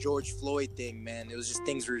George Floyd thing. Man, it was just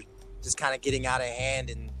things were just kind of getting out of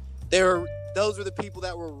hand, and those were the people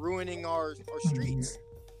that were ruining our streets.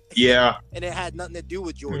 Yeah. And it had nothing to do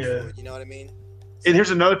with George Floyd, you know what I mean? And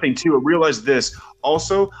here's another thing too. I realized this.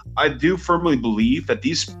 Also, I do firmly believe that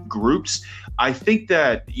these groups, I think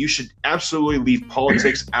that you should absolutely leave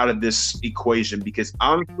politics out of this equation, because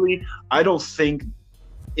honestly, I don't think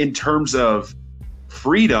in terms of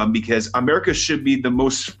freedom, because America should be the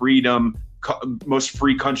most free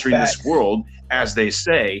country in this world, as they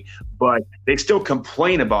say, but they still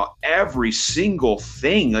complain about every single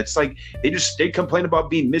thing. It's like they complain about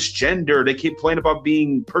being misgendered. They complain about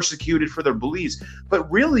being persecuted for their beliefs. But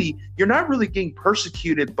really, you're not really getting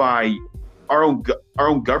persecuted by our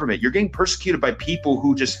own government. You're getting persecuted by people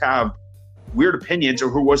who just have weird opinions or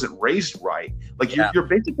who wasn't raised right. Like you're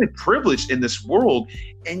basically privileged in this world,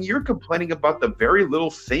 and you're complaining about the very little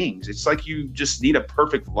things. It's like you just need a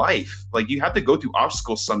perfect life. Like, you have to go through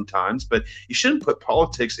obstacles sometimes, but you shouldn't put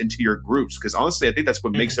politics into your groups, because honestly, I think that's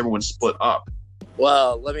what makes everyone split up.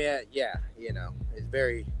 Well, let me add,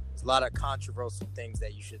 it's a lot of controversial things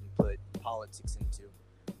that you shouldn't put politics into.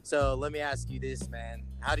 So let me ask you this, man.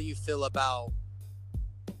 How do you feel about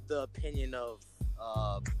the opinion of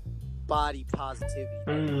body positivity?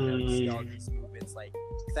 You see all these movements like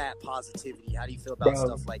fat positivity. How do you feel about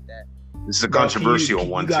stuff like that? This is a controversial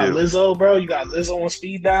one too. You got Lizzo, bro. You got Lizzo on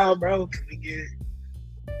speed dial, bro. Can we get?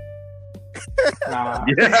 Nah.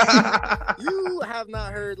 Yeah. You have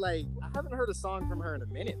not heard I haven't heard a song from her in a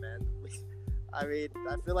minute, man. I mean,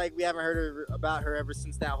 I feel like we haven't heard about her ever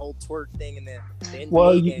since that whole twerk thing and then the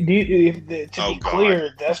NBA to be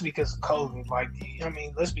clear, that's because of COVID. Like, I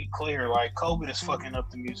mean, let's be clear. Like, COVID is fucking up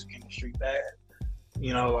the music industry bad. I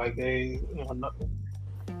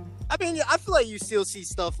mean, I feel like you still see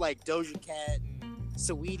stuff like Doja Cat and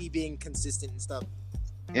Saweetie being consistent and stuff.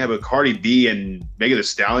 Yeah, but Cardi B and Megan Thee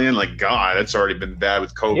Stallion, like, God, that's already been bad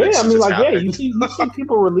with COVID. Yeah, I mean, you see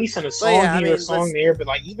people releasing a song a song there, but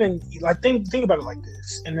like, even like think about it like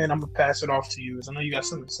this, and then I'm gonna pass it off to you, because I know you got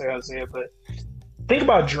something to say, Isaiah. But think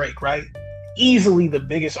about Drake, right? Easily the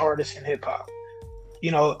biggest artist in hip hop.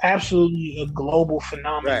 Absolutely a global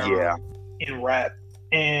phenomenon in rap,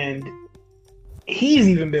 and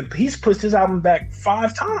he's pushed his album back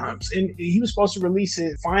 5 times, and he was supposed to release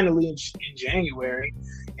it finally in January,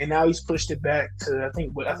 and now he's pushed it back to I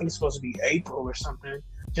think it's supposed to be April or something.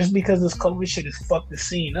 Just because this COVID shit has fucked the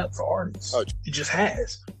scene up for artists. Oh, it just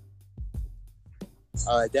has.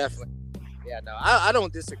 Definitely. Yeah, no, I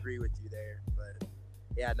don't disagree with you there, but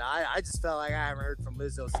yeah, no, I just felt like I haven't heard from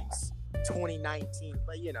Lizzo since 2019,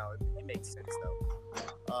 but you know, it makes sense though.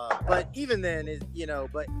 But even then,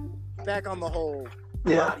 but back on the whole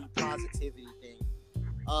body positivity thing,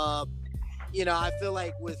 I feel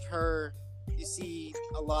like with her, you see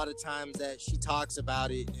a lot of times that she talks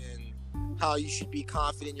about it and how you should be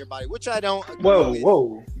confident in your body, which I don't agree with.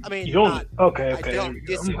 Whoa. I mean, you don't. Okay. I don't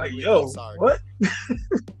disagree. I'm like, yo, sorry. What?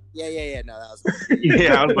 Yeah. No, that was.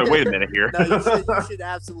 Yeah, I was like, wait a minute here. No, you should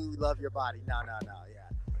absolutely love your body. No. Yeah,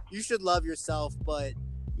 you should love yourself. But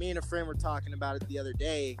me and a friend were talking about it the other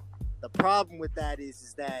day. The problem with that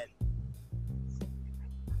is that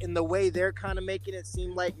in the way they're kind of making it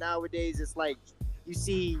seem like nowadays, it's like you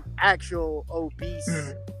see actual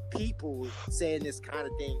obese people saying this kind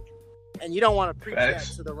of thing. And you don't want to preach that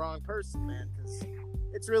to the wrong person, man, because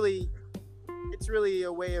it's really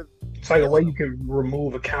a way of. It's like a way you can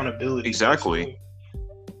remove accountability. Exactly.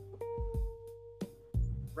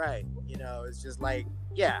 Right. It's just like,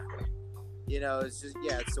 it's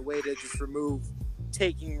a way to just remove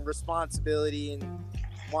taking responsibility and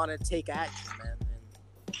want to take action, man.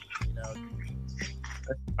 And,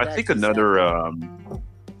 I think another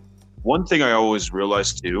one thing I always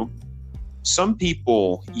realize too. Some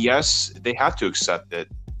people, yes, they have to accept it.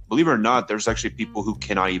 Believe it or not, there's actually people who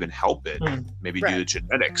cannot even help it, maybe due to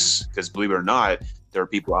genetics. Because believe it or not, there are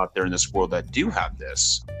people out there in this world that do have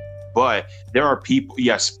this. But there are people,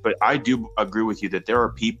 yes, but I do agree with you that there are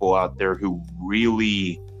people out there who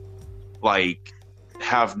really,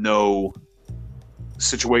 have no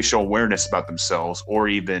situational awareness about themselves, or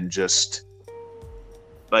even just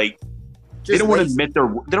they don't want to admit they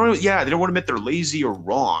don't want to admit they're lazy or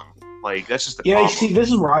wrong. That's just the problem. You see, this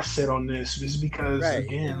is where I sit on this. Is because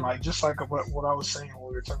again, just like what I was saying when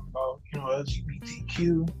we were talking about,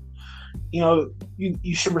 LGBTQ, you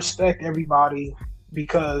should respect everybody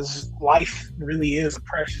because life really is a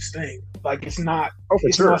precious thing. It's not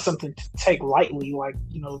not something to take lightly.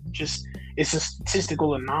 Just it's a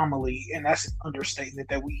statistical anomaly, and that's an understatement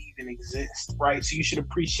that we even exist, right? So you should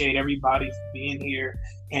appreciate everybody for being here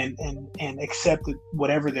and accept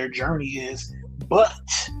whatever their journey is, but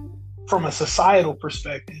from a societal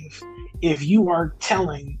perspective, if you are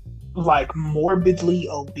telling morbidly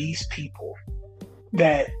obese people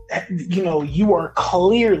that you are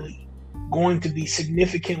clearly going to be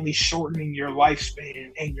significantly shortening your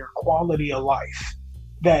lifespan and your quality of life,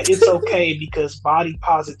 that it's okay because body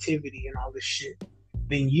positivity and all this shit,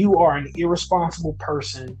 then you are an irresponsible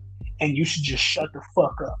person and you should just shut the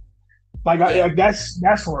fuck up. That's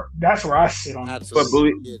where I sit on it.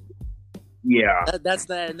 Yeah, that's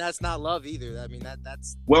not love either. I mean,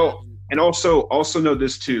 that's well, and also know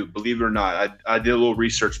this too. Believe it or not, I did a little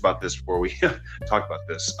research about this before we talk about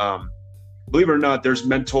this. Believe it or not, there's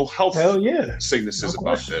mental health sicknesses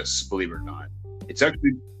about this. Believe it or not, it's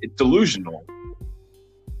delusional.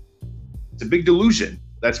 It's a big delusion.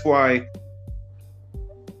 That's why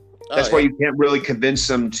you can't really convince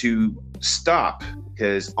them to stop.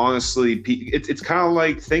 Because honestly, it's kind of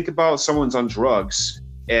like, think about someone's on drugs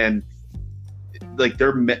and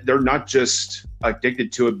they're not just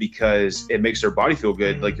addicted to it because it makes their body feel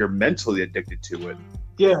good. You're mentally addicted to it.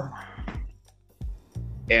 Yeah.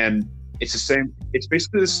 And it's the same. It's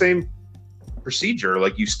basically the same procedure.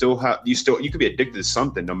 You could be addicted to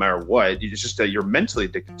something no matter what. It's just that you're mentally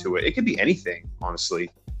addicted to it. It could be anything,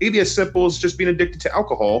 honestly. It could be as simple as just being addicted to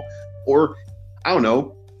alcohol, or I don't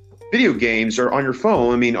know, video games, or on your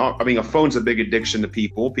phone. I mean, a phone's a big addiction to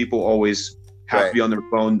people. People always have to be on their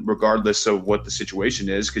phone regardless of what the situation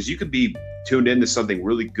is, because you could be tuned into something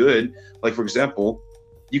really good. For example,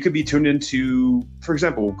 you could be tuned into,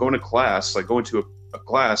 going to class, going to a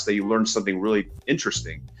class that you learn something really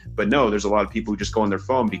interesting. But no, there's a lot of people who just go on their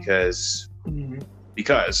phone because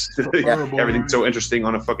everything's so interesting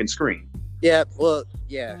on a fucking screen. Yeah, well,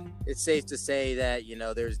 yeah, it's safe to say that,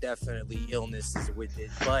 there's definitely illnesses with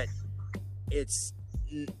it, but it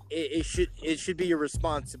should be your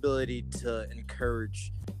responsibility to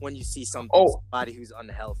encourage when you see somebody who's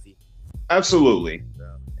unhealthy. Absolutely.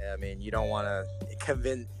 So, I mean, you don't want to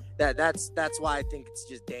convince that's why I think it's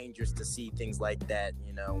just dangerous to see things like that.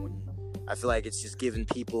 When I feel like it's just giving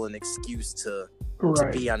people an excuse to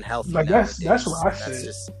be unhealthy. That's what I say.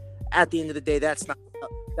 Just, at the end of the day, that's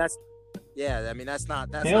Yeah, I mean that's Hell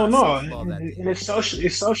not no, self-love. and it's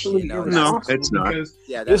socially You know, No, irresponsible it's not. because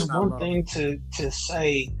yeah, it's that's not one love. thing to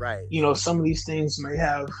say, Right. you know, some of these things may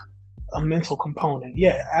have a mental component.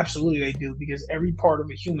 Yeah, absolutely they do, because every part of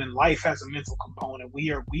a human life has a mental component.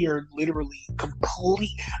 We are literally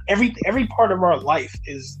every part of our life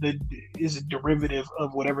is a derivative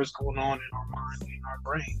of whatever's going on in our mind and in our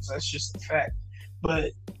brains. That's just a fact.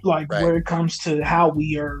 But like Right. where it comes to how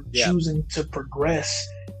we are Yeah. choosing to progress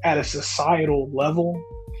at a societal level,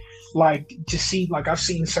 like to see, like I've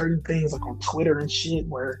seen certain things like on Twitter and shit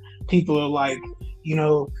where people are like, you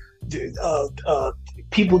know,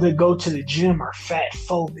 people that go to the gym are fat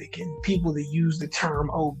phobic, and people that use the term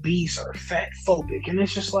obese are fat phobic, and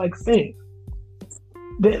it's just like, think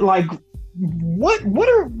that, like, what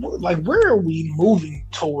are, like, where are we moving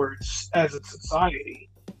towards as a society?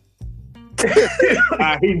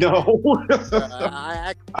 I know.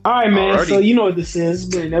 I All right, man. Alrighty. So you know what this is.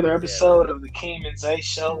 It's been another episode of the King and Zay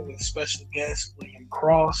Show with special guest William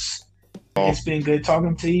Cross. It's been good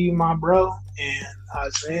talking to you, my bro. And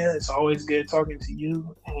Isaiah, it's always good talking to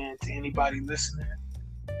you. And to anybody listening,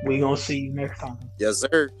 we gonna see you next time. yes,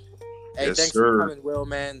 sir. Hey, Yes, thanks sir. for coming, Will,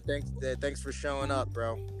 man. Thanks for showing up,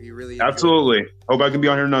 bro. We really enjoyed it. Absolutely. Hope I can be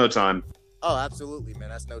on here another time. Oh, absolutely, man.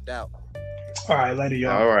 That's no doubt. All right, later,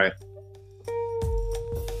 y'all. All right.